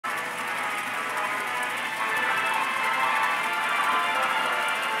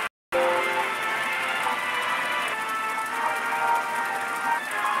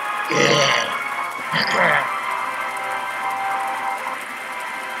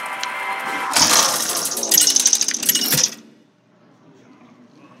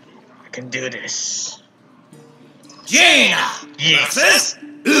can do this. Jaina! Yes. Versus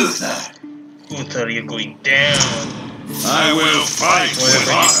Uther! Uther, you're going down. I will fight with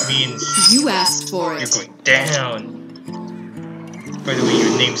Whatever honor. this means, You asked for you're it. going down. By the way,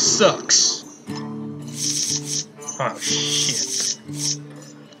 your name sucks. Oh shit.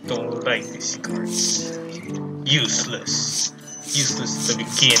 Don't like these cards. Useless. Useless at the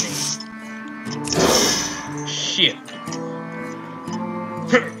beginning. Shit.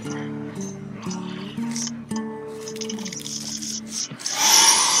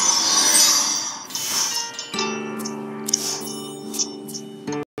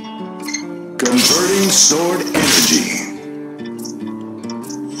 Converting stored energy.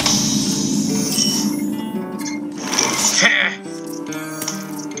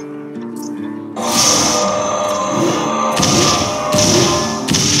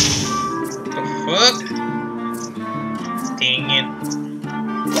 The fuck? Dang it.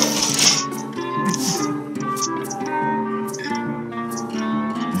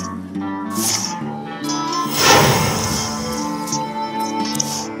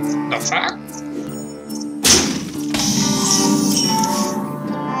 The fuck?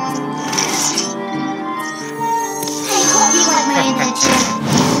 I hope you want my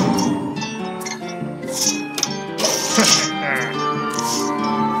energy.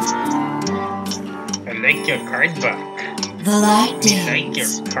 I like your card back. The light I like your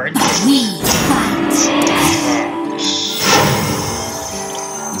dims. card back. We fight.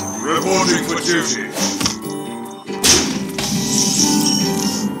 Oh, Reporting for duty.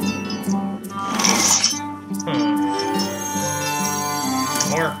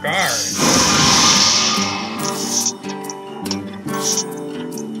 More cards.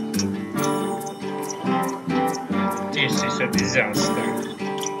 This is a disaster.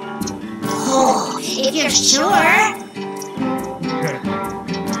 Oh, if you're sure.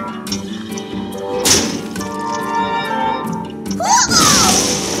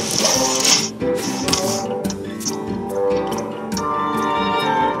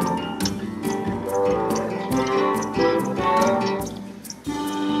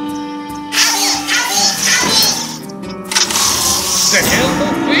 The hell, no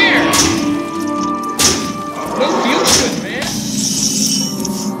fear! No fusion, man!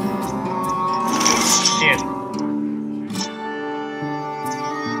 Shit.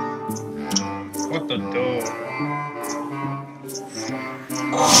 What to do?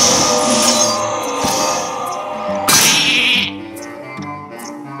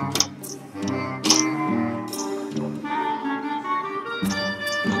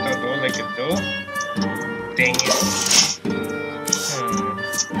 Is that all I can do? Dang it.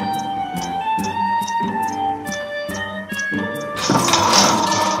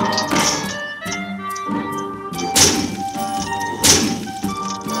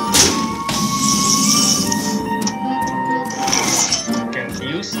 Can't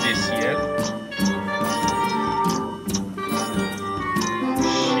use this yet.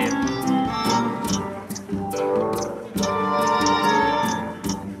 Shit.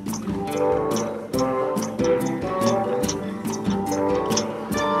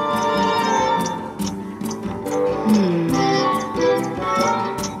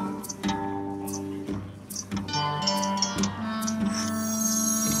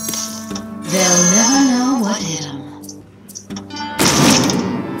 They'll never know what hit 'em.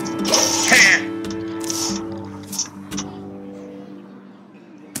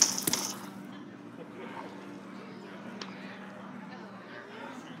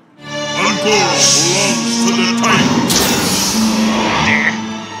 Angora belongs to the Titans.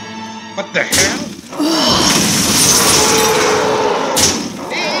 What the hell?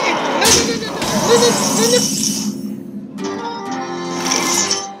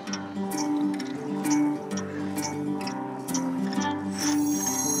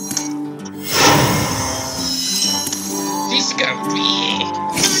 This got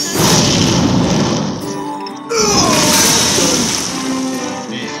me.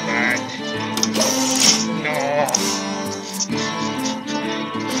 This bad. No.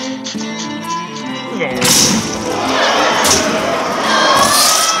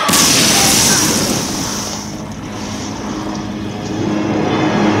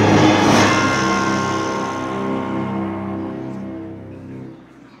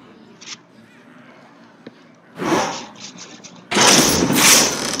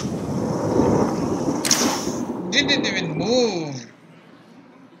 Didn't even move.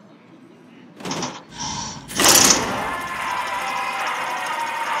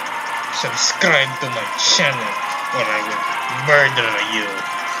 Subscribe to my channel or I will murder you.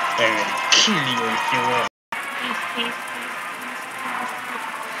 I will kill you if you want.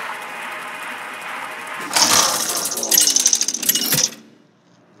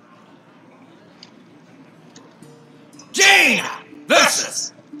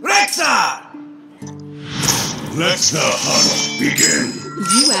 Colossus! Rexa! Let the hunt begin.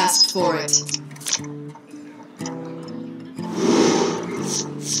 You asked for it.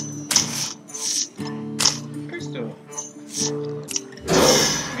 Hearthstone.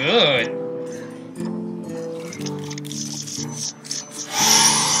 Good.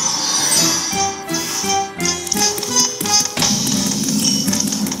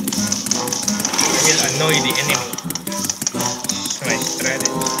 I will annoy the enemy. That's my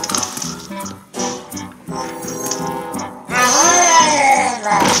strategy.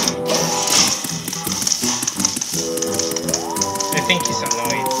 I think he's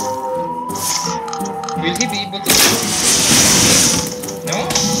annoyed. Will he be able to? No?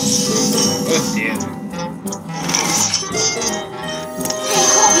 Oh dear. I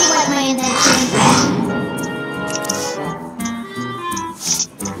hope you like my invention.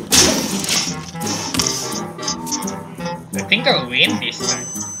 I think I'll win this time.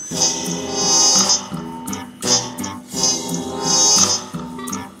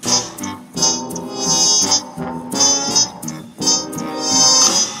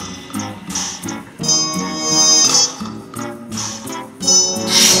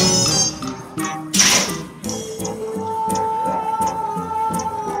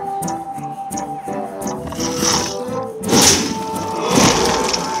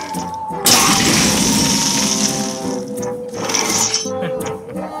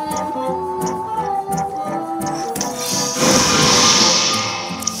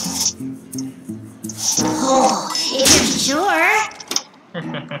 Oh, if you're sure.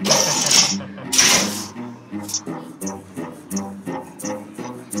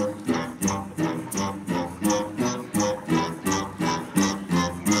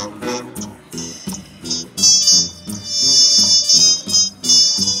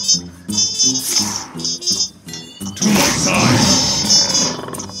 To my side!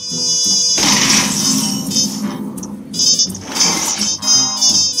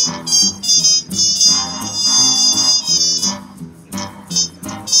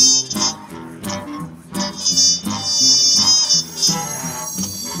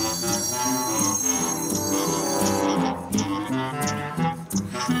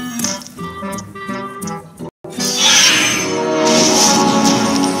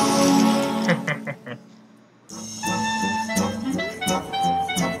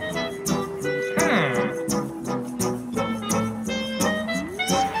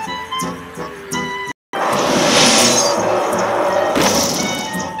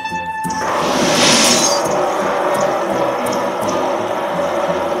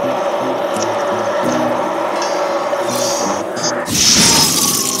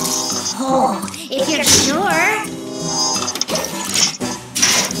 Oh, if you're sure.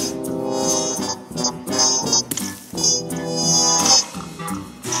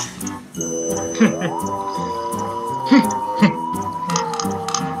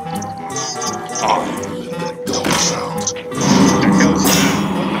 Don't sound. What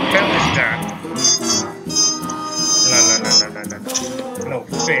the hell is that? No. No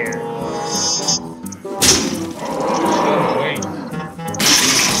fair. Oh wait.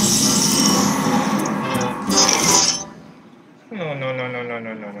 No.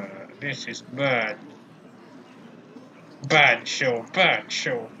 This is bad. Bad show.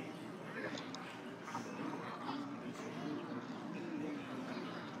 No.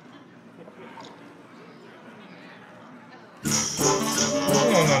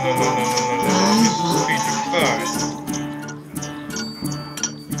 This is pretty bad.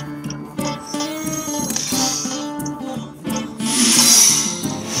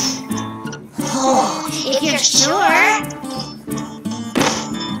 Oh, if you're sure.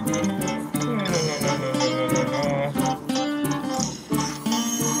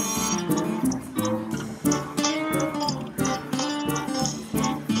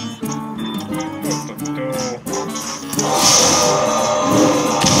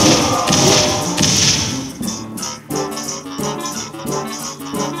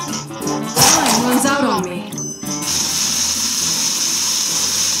 Time runs out on me.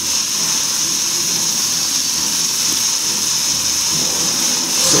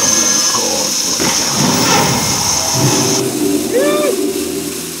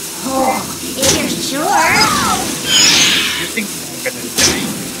 Oh, if you're sure. You think I'm gonna die?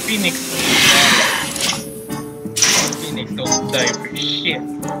 Phoenix don't die for shit.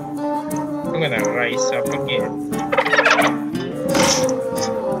 I'm gonna rise up again.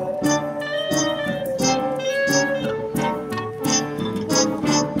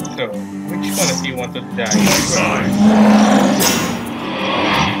 So, which one of you want to die?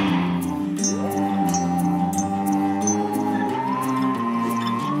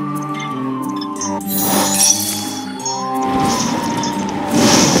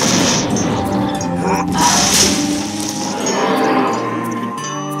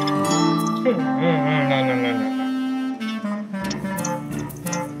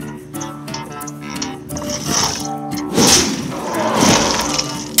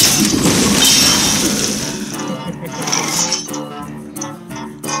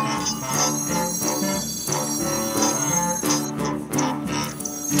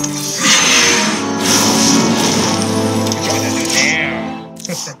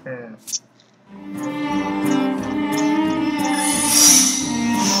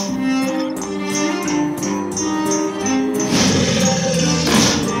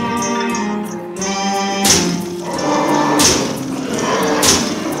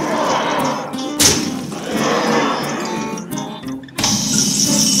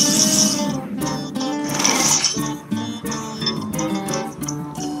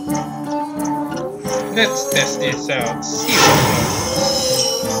 Let's test this out. See what happens.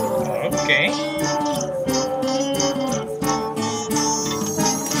 Okay.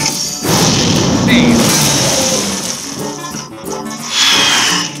 Save.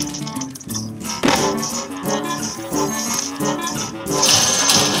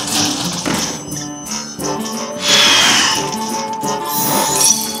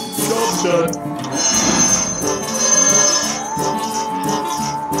 Job done.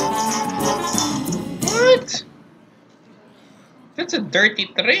 What? That's a dirty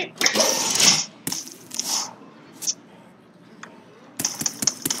trick.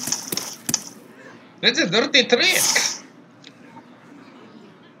 That's a dirty trick.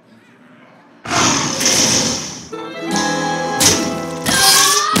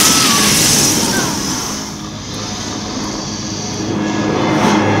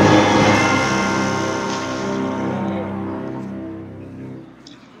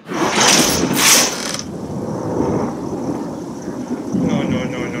 No.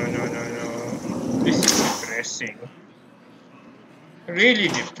 This is depressing. Really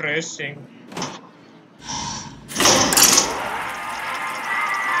depressing.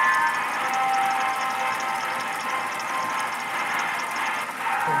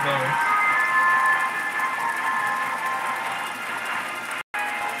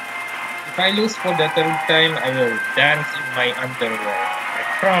 If I lose for the third time, I will dance in my underwear. I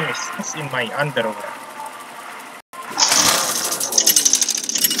promise, it's in my underwear.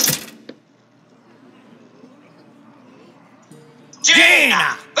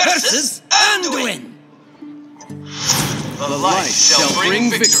 Jaina versus Anduin. The light shall bring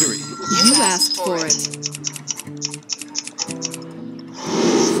victory. You asked for it.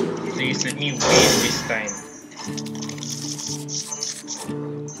 Please let me win this time.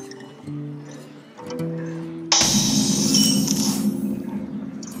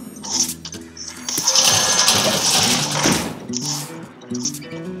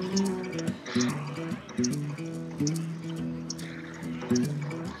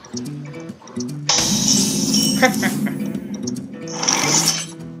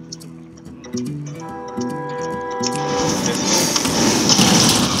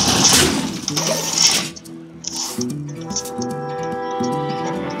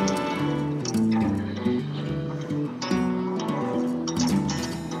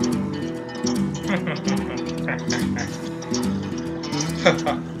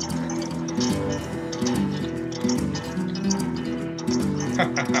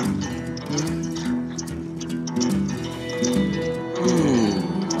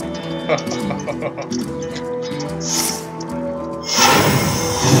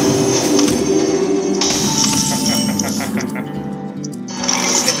 I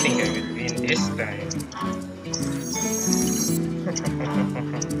think I will win this time.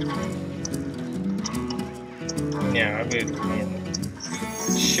 Yeah, I will win.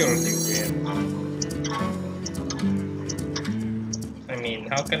 Surely win. I mean,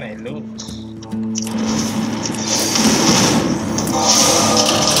 how can I lose?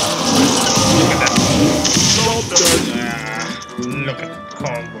 Look at that. Look at the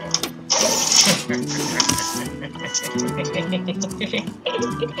combo.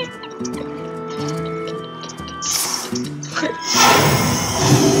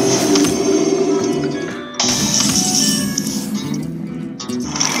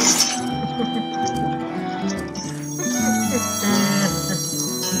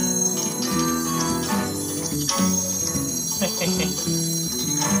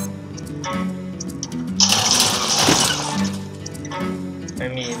 I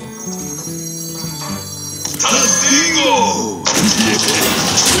mean, Bingo!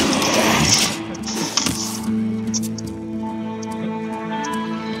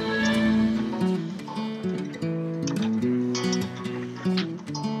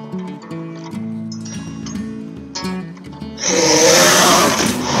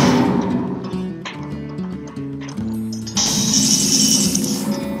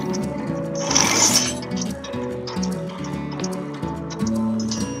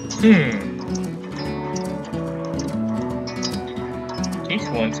 This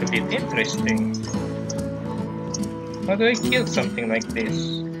one's a bit interesting. How do I kill something like this?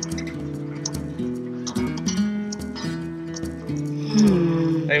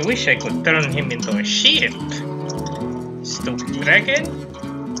 I wish I could turn him into a ship. Stupid dragon.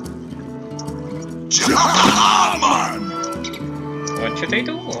 Come on! What should I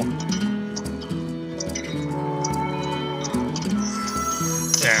do? Who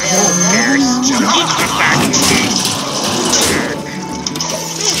cares? Keep attacking me.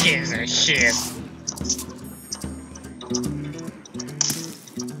 Who gives a shit?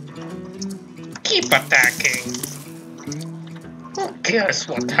 Keep attacking. Who cares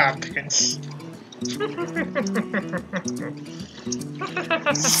what happens? Is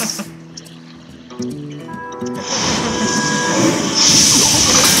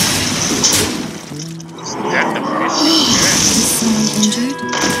that the best? Is someone injured?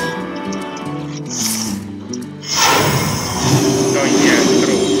 Oh yeah,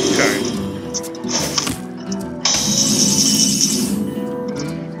 true. Card.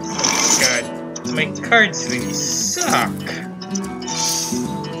 God, my cards really suck.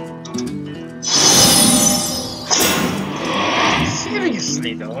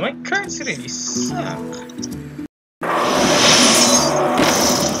 Seriously though, my cards really suck.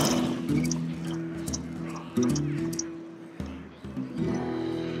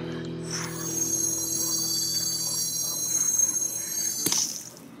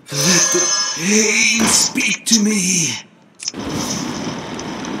 Let the pain speak to me.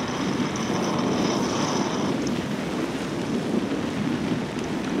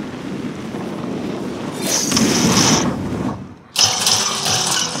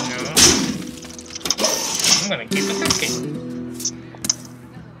 No. I'm gonna keep attacking.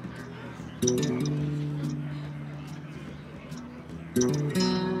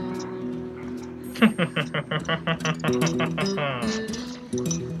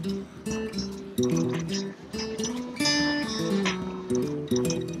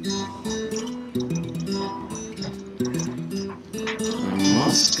 I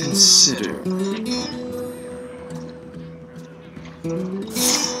must consider.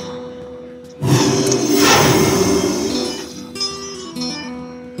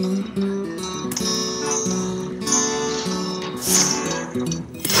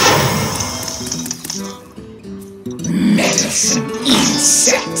 Medicine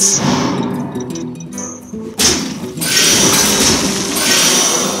insects.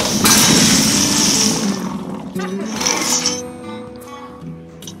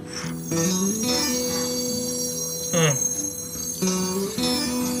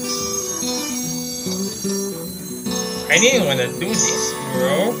 I didn't want to do this,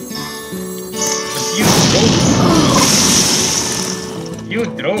 bro. But you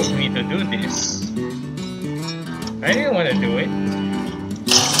drove me to do this. I didn't want to do it.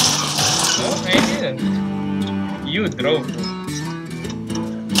 No, I didn't. You drove me.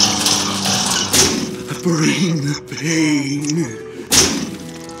 Bring the pain.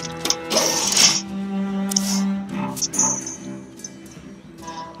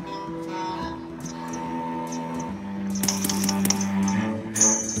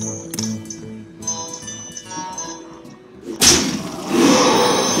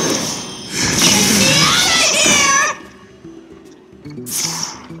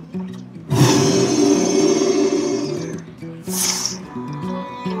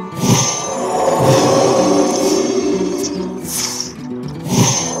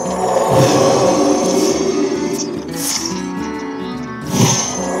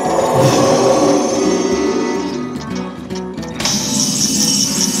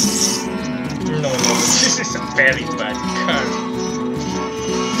 No, this is a very bad card.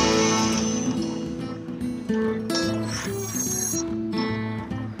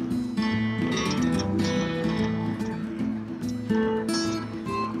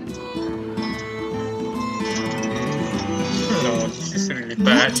 No, this is really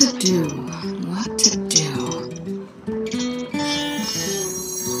bad. What to do? What to do?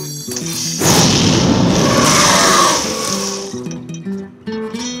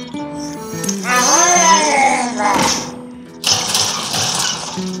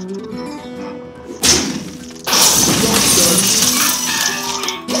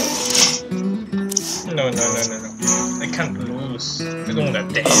 No. I can't lose. I don't want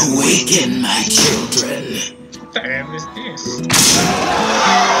to dance. Awaken, my children. What the hell is this?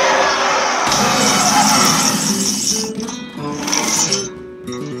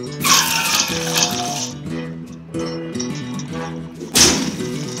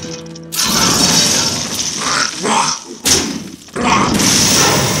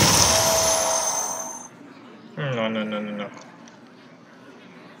 No.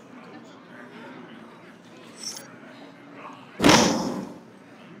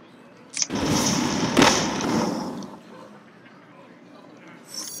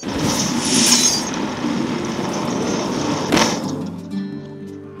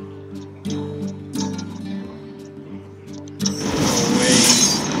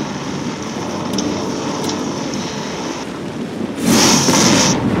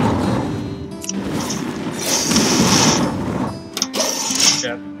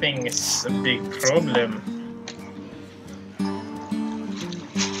 That's a big problem.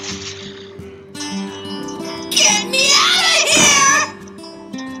 Get me out of here!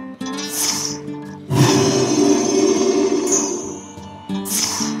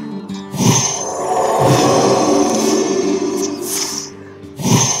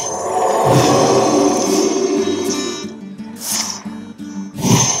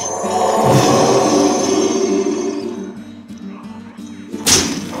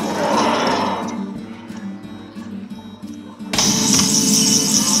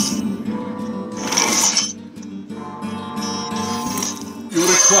 You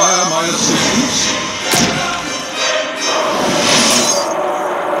require my assistance?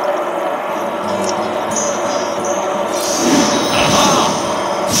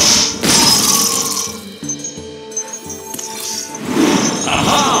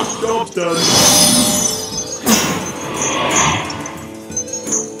 Job's done.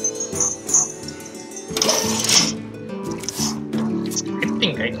 I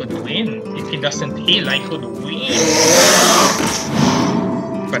think I could win. If he doesn't heal, I could win.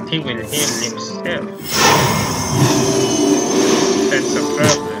 But he will heal himself. That's a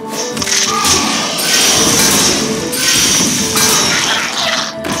problem.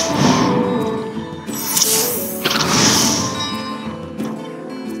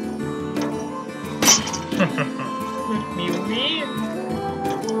 Let me win.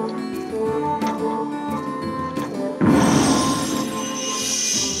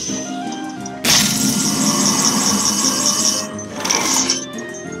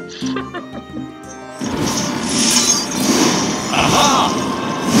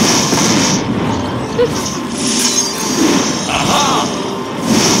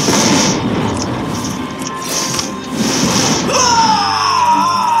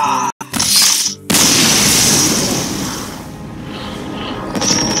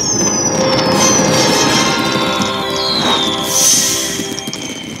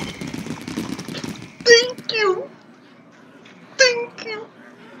 Thank you. Thank you.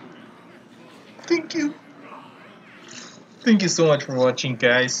 Thank you. Thank you so much for watching,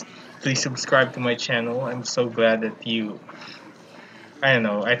 guys. Please subscribe to my channel. I'm so glad that I don't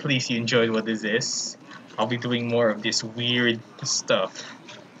know, at least you enjoyed what this is. I'll be doing more of this weird stuff.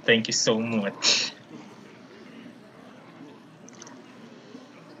 Thank you so much.